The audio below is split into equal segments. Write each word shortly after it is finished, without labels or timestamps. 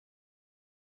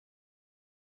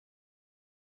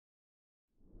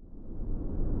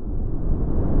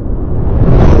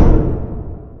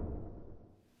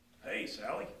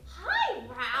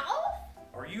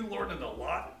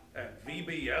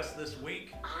VBS this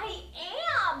week? I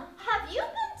am! Have you been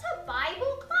to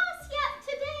Bible class yet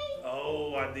today?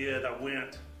 Oh, I did. I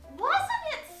went. Wasn't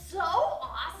it so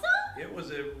awesome? It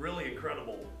was really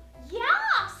incredible. Yeah,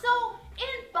 so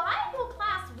in Bible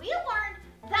class we learned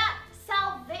that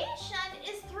salvation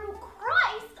is through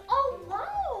Christ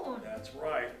alone. That's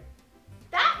right.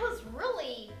 That was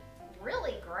really,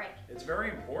 really great. It's very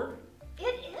important. It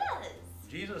is.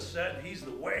 Jesus said he's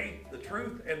the way, the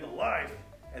truth, and the life,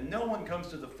 and no one comes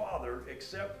to the Father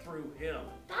except through him.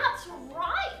 That's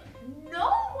right. No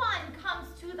one comes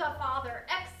to the Father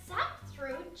except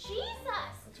through Jesus.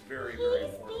 That's very, very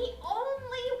He's important. the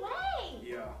only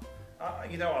way. Yeah.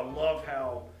 You know, I love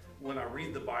how when I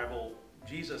read the Bible,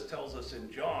 Jesus tells us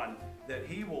in John that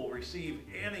he will receive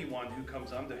anyone who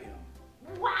comes unto him.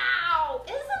 Wow,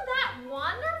 isn't that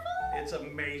wonderful? It's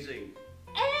amazing.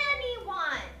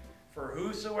 Anyone. For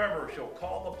whosoever shall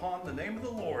call upon the name of the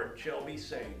Lord shall be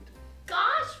saved.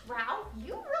 Gosh, Ralph,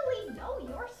 you really know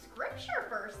your scripture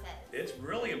verses. It's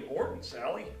really important,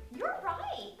 Sally. You're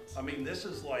right. I mean, this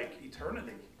is like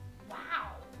eternity.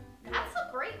 Wow, that's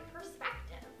a great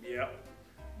perspective. Yeah.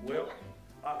 Well,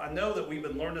 I know that we've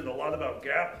been learning a lot about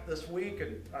GAP this week,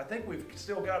 and I think we've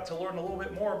still got to learn a little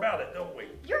bit more about it, don't we?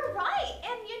 You're right,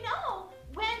 and you know,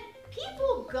 when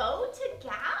people go to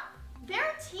GAP,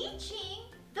 they're teaching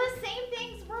the same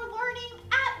things we're learning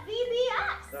at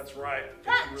VBS. That's right.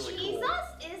 That It's really Jesus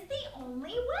cool. is the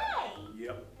only way.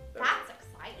 Yep. That's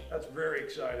exciting. That's very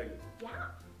exciting. Yeah.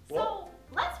 Well-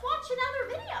 So let's watch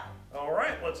another video. All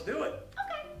right, let's do it.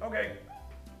 Okay. Okay.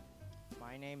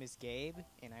 My name is Gabe,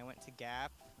 and I went to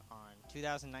GAP on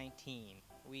 2019.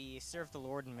 We served the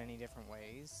Lord in many different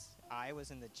ways. I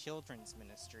was in the children's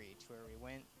ministry, to where we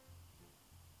went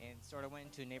and sort of went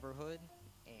into a neighborhood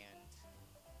and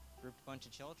grouped a bunch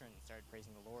of children and started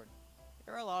praising the Lord.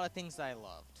 There were a lot of things that I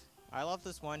loved. I loved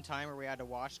this one time where we had to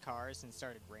wash cars and it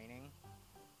started raining.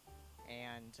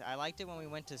 And I liked it when we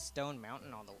went to Stone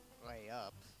Mountain on the way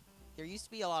up. There used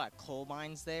to be a lot of coal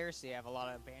mines there, so you have a lot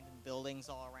of abandoned buildings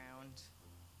all around.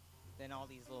 Then all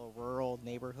these little rural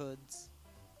neighborhoods.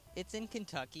 It's in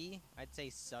Kentucky, I'd say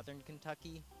southern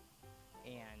Kentucky,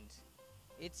 and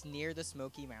it's near the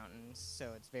Smoky Mountains,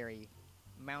 so it's very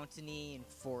mountainy and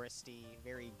foresty,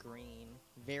 very green,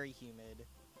 very humid.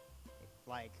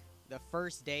 Like, the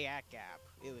first day at GAP,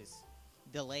 it was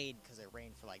delayed because it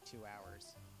rained for like 2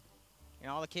 hours. And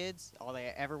all the kids, all they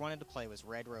ever wanted to play was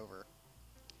Red Rover.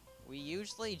 We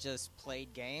usually just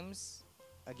played games,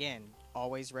 again,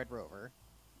 always Red Rover.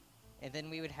 And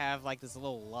then we would have like this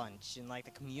little lunch in like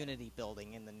the community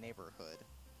building in the neighborhood.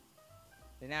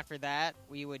 Then after that,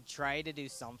 we would try to do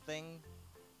something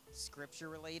scripture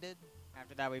related.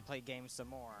 After that, we played games some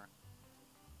more.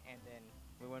 And then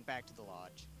we went back to the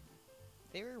lodge.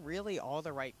 They were really all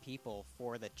the right people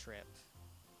for the trip.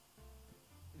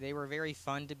 They were very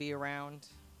fun to be around,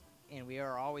 and we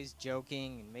are always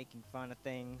joking and making fun of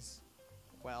things.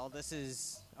 Well, this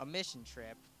is a mission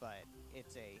trip, but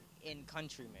it's a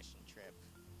in-country mission trip,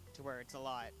 to where it's a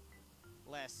lot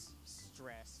less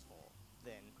stressful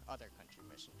than other country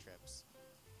mission trips.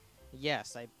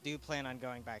 Yes, I do plan on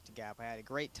going back to GAP. I had a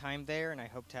great time there, and I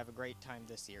hope to have a great time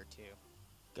this year, too.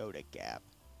 Go to GAP.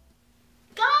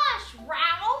 Gosh,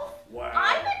 Ralph! Wow.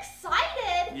 I'm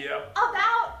excited Yep.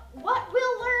 about what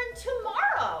we'll learn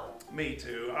tomorrow. Me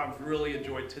too. I've really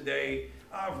enjoyed today.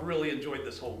 I've really enjoyed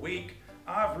this whole week.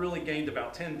 I've really gained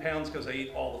about 10 pounds because I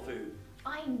eat all the food.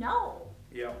 I know,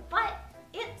 Yeah. but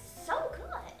it's so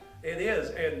good. It is,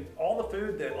 and all the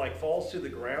food that like falls to the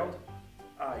ground,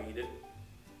 I eat it.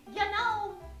 You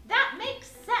know, that makes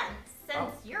sense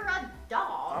since you're a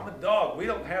dog. I'm a dog. We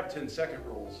don't have 10-second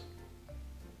rules.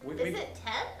 Is it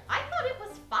 10? I thought it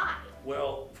was 5.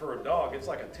 Well, for a dog, it's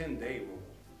like a 10-day rule.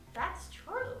 That's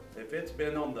true. If it's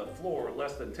been on the floor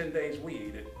less than 10 days, we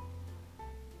eat it.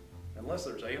 Unless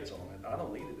there's ants on it. I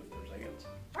don't eat it if there's ants.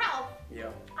 Ralph, Yeah.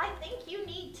 I think you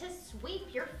need to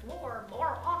sweep your floor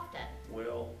more often.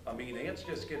 Well, I mean, ants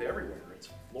just get everywhere. It's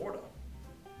Florida.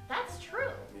 That's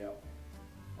true. Yeah.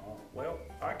 Well,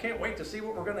 I can't wait to see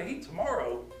what we're going to eat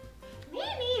tomorrow. Me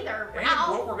neither, And Ralph.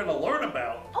 what we're going to learn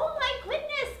about. Oh my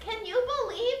goodness, can you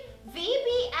believe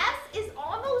VBS is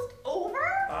almost over?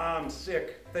 I'm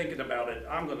sick thinking about it.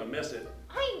 I'm going to miss it.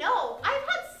 I know, I've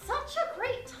had such a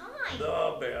great time.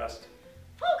 The best.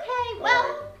 Okay,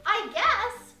 well, I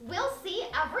guess we'll see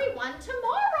everyone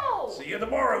tomorrow. See you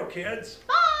tomorrow, kids.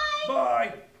 Bye.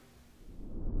 Bye.